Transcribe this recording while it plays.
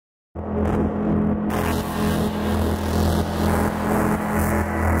Hey,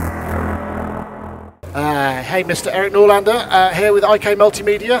 Mr. Eric Norlander, here with IK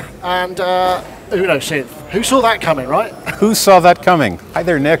Multimedia and Uno Synth. Who saw that coming, right? Who saw that coming? Hi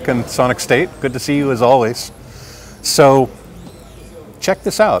there, Nick and Sonicstate. Good to see you as always. So, check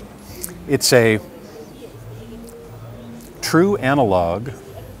this out. It's a true analog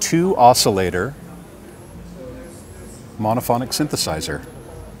 2-oscillator monophonic synthesizer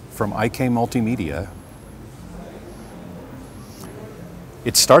from IK Multimedia.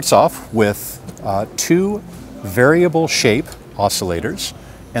 It starts off with 2 variable shape oscillators,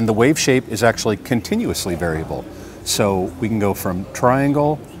 and the wave shape is actually continuously variable. So we can go from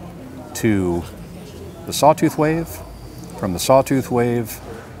triangle to the sawtooth wave, from the sawtooth wave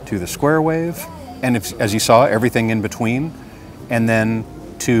to the square wave, and as you saw, everything in between, and then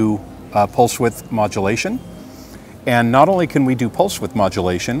to pulse width modulation. And not only can we do pulse width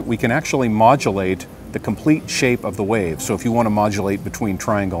modulation, we can actually modulate the complete shape of the wave. So if you want to modulate between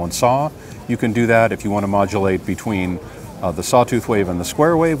triangle and saw, you can do that. If you want to modulate between the sawtooth wave and the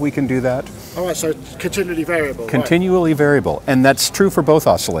square wave, we can do that. All right, so it's continually variable. Continually variable, and that's true for both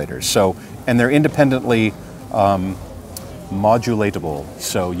oscillators. So, and they're independently modulatable.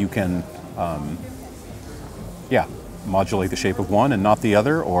 So you can, modulate the shape of one and not the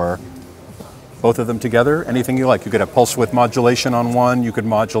other, or both of them together, anything you like. You could have pulse width modulation on one, you could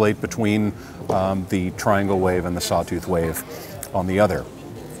modulate between the triangle wave and the sawtooth wave on the other.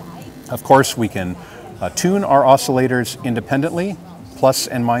 Of course, we can tune our oscillators independently, plus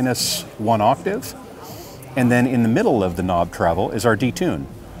and minus 1 octave, and then in the middle of the knob travel is our detune.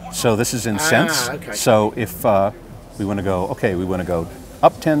 So this is in cents. Okay. So if we want to go, we want to go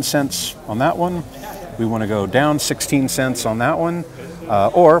up 10 cents on that one, we want to go down 16 cents on that one,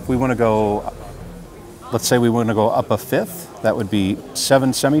 or if we want to go, let's say we want to go up a fifth, that would be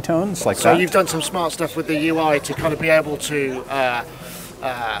 7 semitones, like that. So you've done some smart stuff with the UI to kind of be able to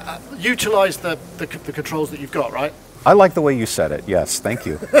utilize the controls that you've got, right? I like the way you said it, yes, thank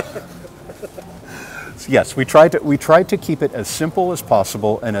you. Yes, we tried to keep it as simple as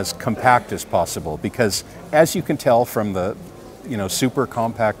possible and as compact as possible, because as you can tell from the super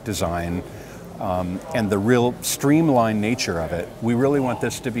compact design and the real streamlined nature of it, we really want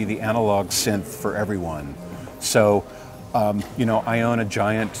this to be the analog synth for everyone. So, I own a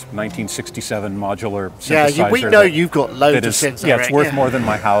giant 1967 modular synthesizer. Yeah, we know you've got loads of synths. Yeah, it's worth more than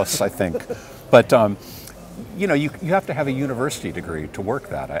my house, I think. But, you have to have a university degree to work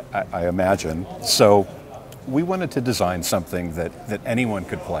that, I imagine. So we wanted to design something that anyone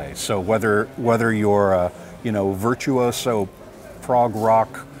could play. So whether you're a, virtuoso prog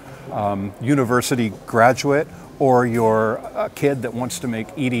rock university graduate, or you're a kid that wants to make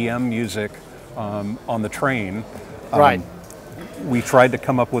EDM music on the train, right. We tried to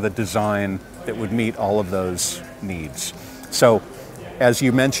come up with a design that would meet all of those needs. So, as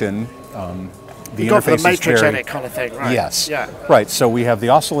you mentioned, the interface is matrix edit kind of thing, right? Yes. Yeah. Right. So we have the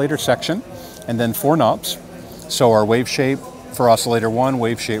oscillator section, and then 4 knobs. So our wave shape for oscillator 1,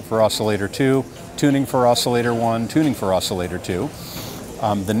 wave shape for oscillator 2, tuning for oscillator 1, tuning for oscillator 2.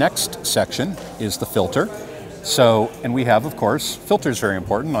 The next section is the filter. So, and we have, of course, filters very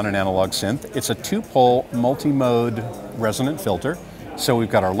important on an analog synth. It's a 2-pole multi-mode resonant filter. So we've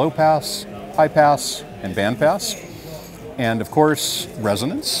got our low pass, high pass, and band pass. And of course,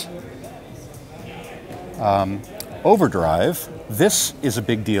 resonance. Overdrive. This is a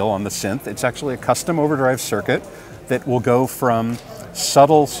big deal on the synth. It's actually a custom overdrive circuit that will go from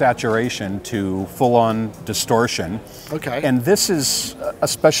subtle saturation to full-on distortion. Okay. And this is,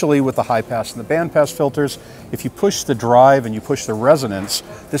 especially with the high pass and the band pass filters, if you push the drive and you push the resonance,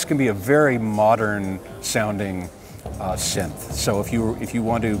 this can be a very modern sounding synth. So if you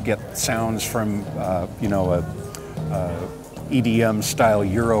want to get sounds from a EDM style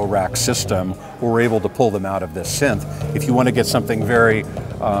Euro rack system, we're able to pull them out of this synth. If you want to get something very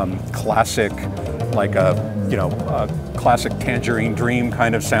classic, like a classic Tangerine Dream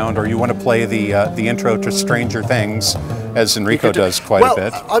kind of sound, or you want to play the intro to Stranger Things, as Enrico does quite a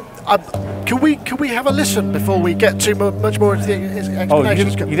bit. Can we have a listen before we get too much more into the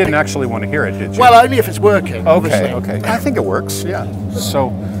explanations? Oh, you didn't actually want to hear it, did you? Well, only if it's working. Okay, okay. I think it works, yeah.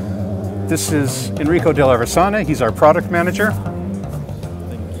 So this is Enrico Della Versana. He's our product manager.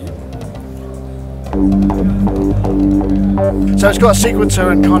 So it's got a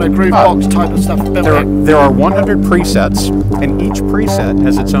sequencer and kind of groove box type of stuff built in. There are 100 presets, and each preset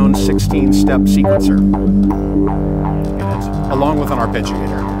has its own 16-step sequencer in it, along with an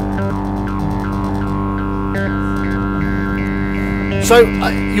arpeggiator. So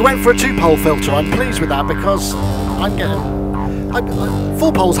you went for a 2-pole filter. I'm pleased with that because I'm getting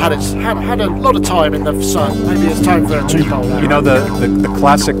Full pole's had a lot of time in the sun. Maybe it's time for a 2-pole now. You know, the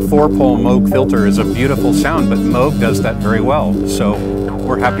classic 4-pole Moog filter is a beautiful sound, but Moog does that very well. So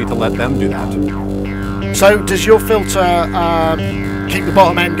we're happy to let them do that. So does your filter keep the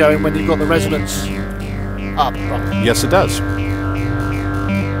bottom end going when you've got the resonance up? Right. Yes, it does.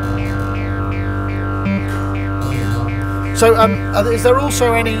 So, is there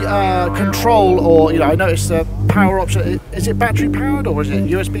also any control, or I noticed the power option? Is it battery powered or is it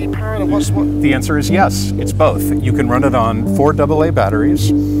USB powered, or what? The answer is yes. It's both. You can run it on 4 AA batteries,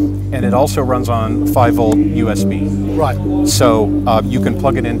 and it also runs on 5-volt USB. Right. So you can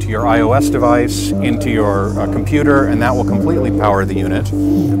plug it into your iOS device, into your computer, and that will completely power the unit.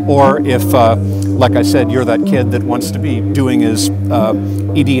 Or if, like I said, you're that kid that wants to be doing his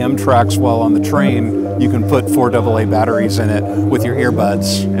EDM tracks while on the train, you can put 4 AA batteries in it with your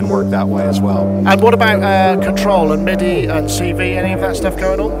earbuds and work that way as well. And what about control and MIDI and CV? Any of that stuff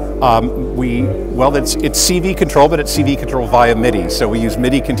going on? Well, it's CV control, but it's CV control via MIDI. So we use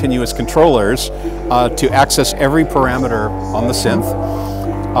MIDI continuous controllers to access every parameter on the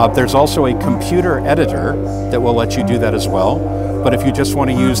synth. There's also a computer editor that will let you do that as well. But if you just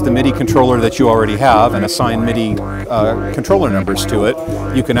want to use the MIDI controller that you already have and assign MIDI controller numbers to it,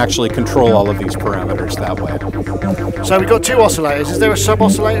 you can actually control all of these parameters that way. So we've got 2 oscillators. Is there a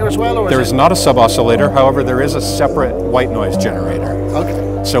sub-oscillator as well? Or there is not a sub-oscillator. However, there is a separate white noise generator.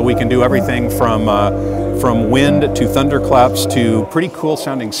 Okay. So we can do everything from wind to thunderclaps to pretty cool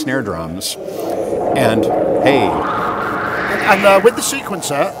sounding snare drums. And hey. And with the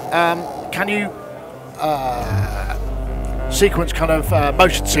sequencer, can you sequence kind of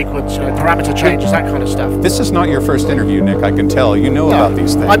motion sequence, parameter changes, that kind of stuff? This is not your first interview, Nick. I can tell. You know about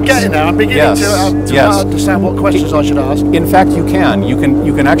these things. I'm getting there. I'm beginning to understand what questions I should ask. In fact, you can. You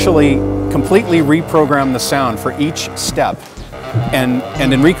can actually completely reprogram the sound for each step. And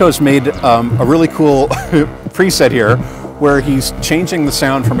Enrico's made a really cool preset here where he's changing the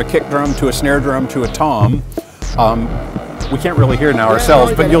sound from a kick drum to a snare drum to a tom. We can't really hear now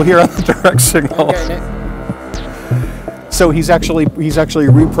ourselves, but you'll hear on the direct signal. So he's actually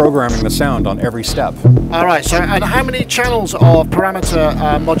reprogramming the sound on every step. All right. So, and how many channels of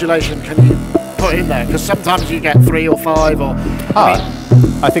parameter modulation can you put in there? Because sometimes you get 3 or 5 or.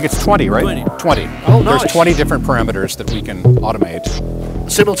 I think it's 20, right? 20. Oh, nice. There's 20 different parameters that we can automate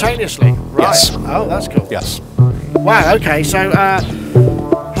Simultaneously, right? Yes. Oh, that's cool. Yes. Wow. Okay. So,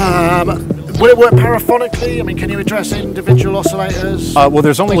 will it work paraphonically? I mean, can you address individual oscillators? Well,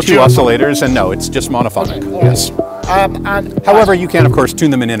 there's only 2 oscillators, and no, it's just monophonic. Okay. Yes. However, you can, of course,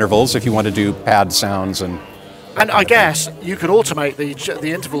 tune them in intervals if you want to do pad sounds and. And I guess you could automate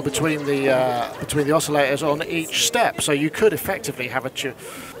the interval between the oscillators on each step, so you could effectively have a tune.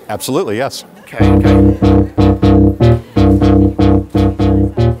 Absolutely, yes. Okay. Okay.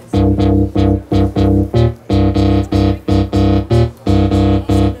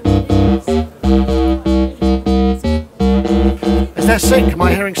 Is there sync? Am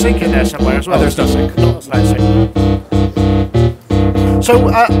I hearing sync in there somewhere as well? There's no sync. No sync.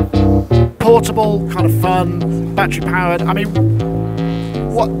 So, portable, kind of fun, battery powered. I mean,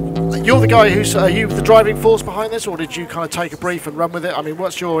 what? You're the guy who's are you the driving force behind this, or did you kind of take a brief and run with it? I mean,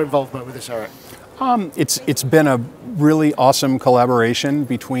 what's your involvement with this, Eric? It's been a really awesome collaboration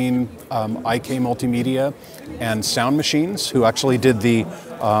between IK Multimedia and Sound Machines, who actually did the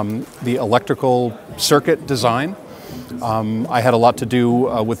electrical circuit design. I had a lot to do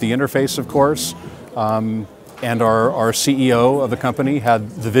with the interface, of course, and our CEO of the company had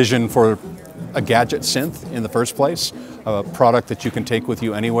the vision for a gadget synth in the first place, a product that you can take with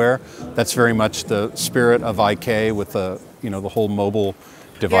you anywhere. That's very much the spirit of IK with the the whole mobile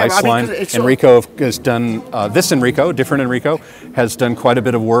device line. Enrico has done different Enrico, has done quite a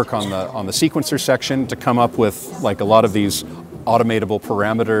bit of work on the sequencer section to come up with like a lot of these automatable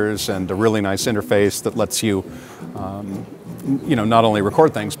parameters and a really nice interface that lets you not only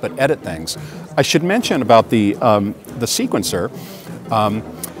record things but edit things. I should mention about the sequencer.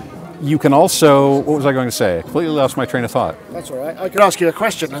 You can also, what was I going to say? I completely lost my train of thought. That's all right. I could ask you a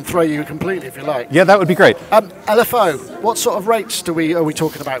question and throw you completely if you like. Yeah, that would be great. LFO, what sort of rates are we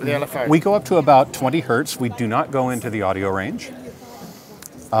talking about with the LFO? We go up to about 20 hertz. We do not go into the audio range.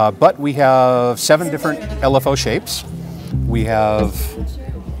 But we have 7 different LFO shapes. We have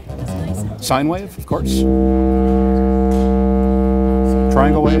sine wave, of course.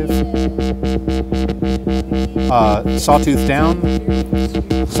 Triangle wave. Sawtooth down.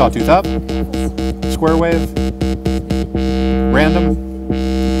 Sawtooth up, square wave, random,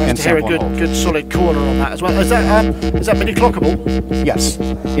 and sample and hold. Good solid corner on that as well. Is that MIDI clockable? Yes.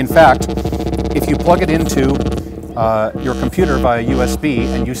 In fact, if you plug it into your computer via USB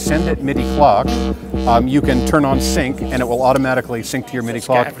and you send it MIDI clock, you can turn on sync and it will automatically sync to your MIDI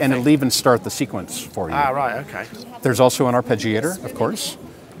clock and it'll even start the sequence for you. Ah, right, okay. There's also an arpeggiator, of course,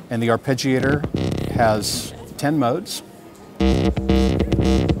 and the arpeggiator has 10 modes.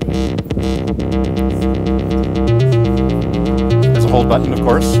 There's a hold button, of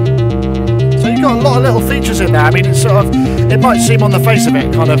course. So you've got a lot of little features in there. I mean, it's sort of, it might seem on the face of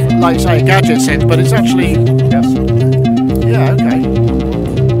it kind of like, say, a gadget synth, but it's actually... Yes. Yeah, okay.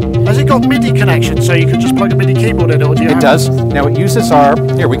 Has it got MIDI connection, so you can just plug a MIDI keyboard in it, or do you It does. Now it uses our...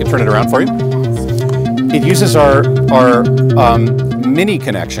 Here, we can turn it around for you. It uses our mini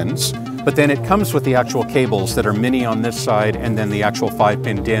connections, but then it comes with the actual cables that are mini on this side and then the actual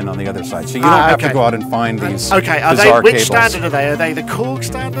 5-pin DIN on the other side. So you don't have to go out and find these Okay, bizarre which cables. standard are they? Are they the Korg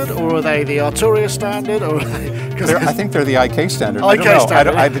standard, or are they the Arturia standard, or? I think they're the IK standard. IK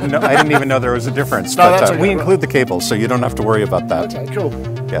standard. I didn't even know there was a difference. No, but that's okay. we include the cables, so you don't have to worry about that. Okay, cool.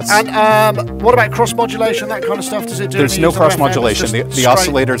 Yes. And what about cross modulation, that kind of stuff? Does it do? There's any no use of cross FM? modulation. It's The just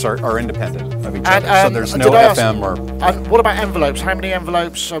straight- oscillators are independent of each And, other, so there's no did I ask- FM or... And what about envelopes? How many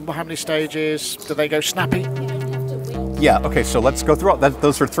envelopes? How many stages? Do they go snappy? Yeah, okay, so let's go through all that.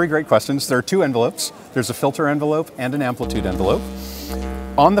 Those are 3 great questions. There are 2 envelopes. There's a filter envelope and an amplitude envelope.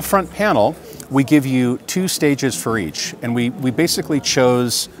 On the front panel, we give you 2 stages for each, and we basically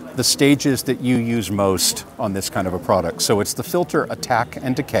chose the stages that you use most on this kind of a product. So it's the filter attack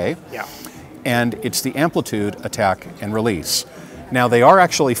and decay, Yeah. and it's the amplitude attack and release. Now they are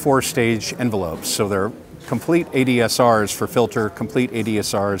actually 4-stage envelopes, so they're complete ADSRs for filter, complete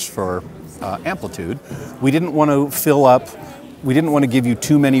ADSRs for amplitude. We didn't want to fill up, we didn't want to give you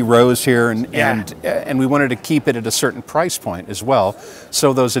too many rows here, and we wanted to keep it at a certain price point as well.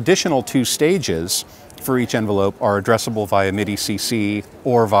 So those additional 2 stages for each envelope are addressable via MIDI CC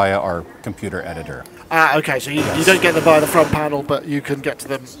or via our computer editor. Ah, okay, so you don't get them via the front panel, but you can get to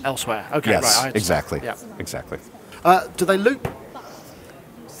them elsewhere. Okay, Yes, right. I understand. exactly. Yeah. Exactly. Do they loop?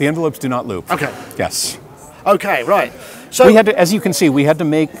 The envelopes do not loop. Okay. Yes. Okay, right. So We had to, as you can see, we had to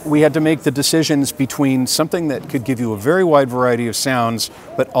make the decisions between something that could give you a very wide variety of sounds,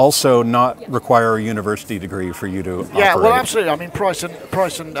 but also not require a university degree for you to yeah, operate. well, absolutely. I mean, price and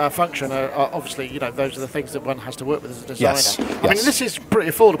function are obviously, those are the things that one has to work with as a designer. Yes, I yes. mean, this is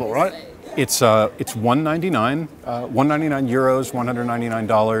pretty affordable, right? It's €199, €199,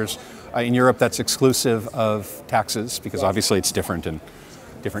 $199. In Europe, that's exclusive of taxes because obviously it's different in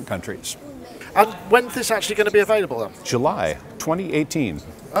different countries. And when's this actually going to be available then? July 2018.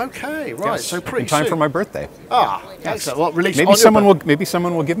 Okay, right. Yes, So pretty in time soon. for my birthday. Ah, Yes. excellent. Well, release Maybe on your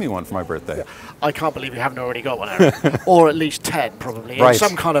someone will give me one for my birthday. I can't believe you haven't already got one, Aaron. Or at least 10, probably. In Right.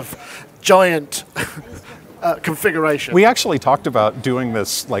 some kind of giant configuration. We actually talked about doing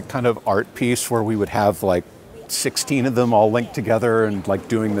this like kind of art piece where we would have like 16 of them all linked together and like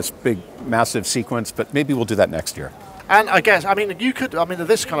doing this big massive sequence, but maybe we'll do that next year. And I guess, at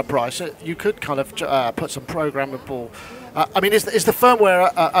this kind of price, you could kind of put some programmable. Is the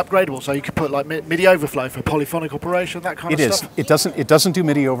firmware upgradable? So you could put like MIDI overflow for polyphonic operation, that kind of stuff? It doesn't do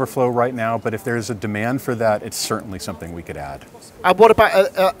MIDI overflow right now, but if there's a demand for that, it's certainly something we could add. And what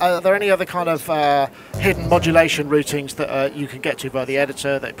about, are there any other kind of hidden modulation routings that you can get to via the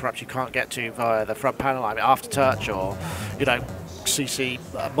editor that perhaps you can't get to via the front panel? I mean, aftertouch or, CC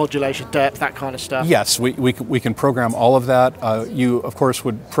modulation depth, that kind of stuff? Yes, we can program all of that. You, of course,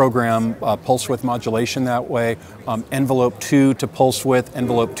 would program pulse width modulation that way. Envelope 2 to pulse width,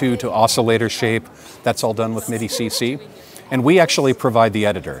 envelope 2 to oscillator shape. That's all done with MIDI CC. And we actually provide the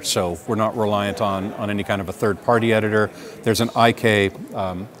editor, so we're not reliant on any kind of a third-party editor. There's an IK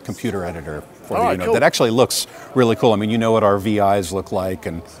computer editor for All right, cool. that actually looks really cool. I mean, you know what our VIs look like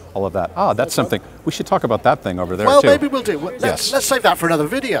and all of that. Ah, that's something. We should talk about that thing over there, Well, too. maybe we'll do. Let's save that for another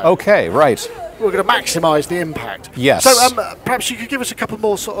video. Okay, right. We're going to maximise the impact. Yes. So perhaps you could give us a couple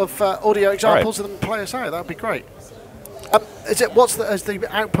more sort of audio examples and then play us out. That would be great. Is the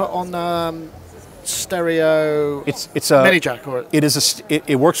output on stereo? It's a mini jack, or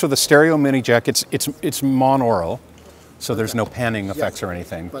it works with a stereo mini jack. It's monaural, so there's no panning effects or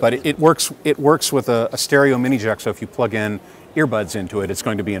anything. But it works with a stereo mini jack. So if you plug in earbuds into it, it's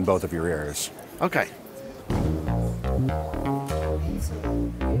going to be in both of your ears. Okay.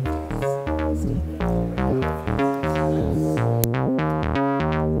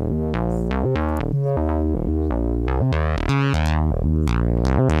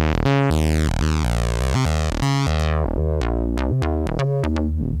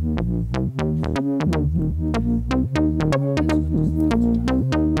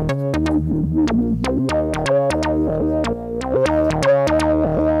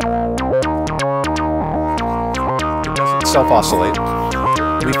 oscillate.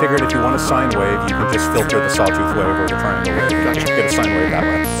 We figured if you want a sine wave, you can just filter the sawtooth wave or the triangle wave. You get a sine wave that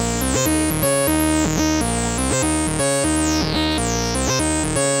way.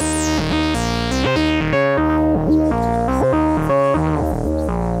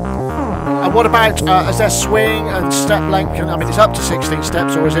 And what about, is there swing and step length? I mean, it's up to 16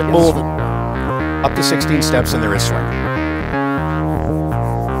 steps, or is it more than? Up to 16 steps and there is swing.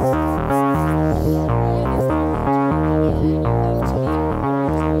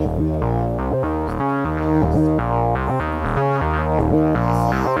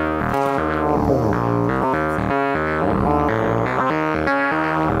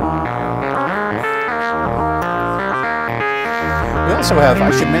 We also have,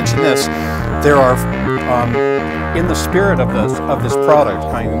 I should mention this, there are, in the spirit of this product,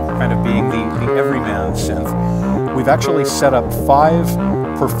 kind of being the everyman synth, we've actually set up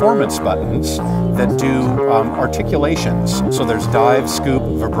 5 performance buttons that do articulations. So there's dive, scoop,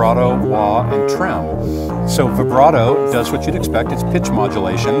 vibrato, wah, and trem. So vibrato does what you'd expect, it's pitch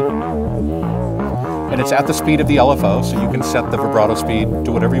modulation, and it's at the speed of the LFO, so you can set the vibrato speed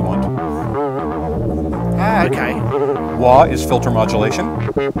to whatever you want. Ah, okay. Wah is filter modulation.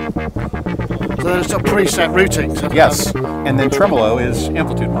 So there's a preset routings. Yes, and then tremolo is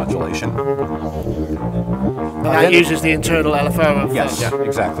amplitude modulation. And that uses the internal LFO of yes,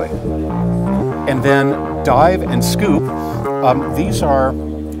 exactly. And then dive and scoop, these are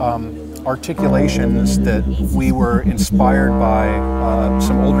articulations that we were inspired by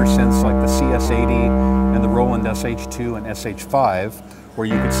some older synths like the CS80 and the Roland SH2 and SH5, where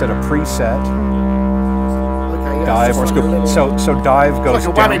you could set a preset dive or scoop. So dive goes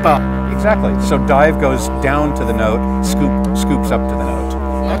like a whammy bar. Exactly. So dive goes down to the note, scoops up to the note.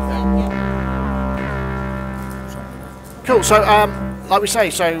 Okay. Cool. So, like we say,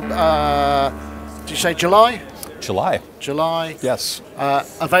 so did you say July? July. July. Yes.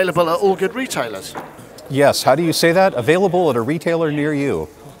 Available at all good retailers. Yes. How do you say that? Available at a retailer near you.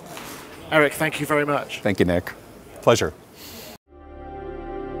 Eric, thank you very much. Thank you, Nick. Pleasure.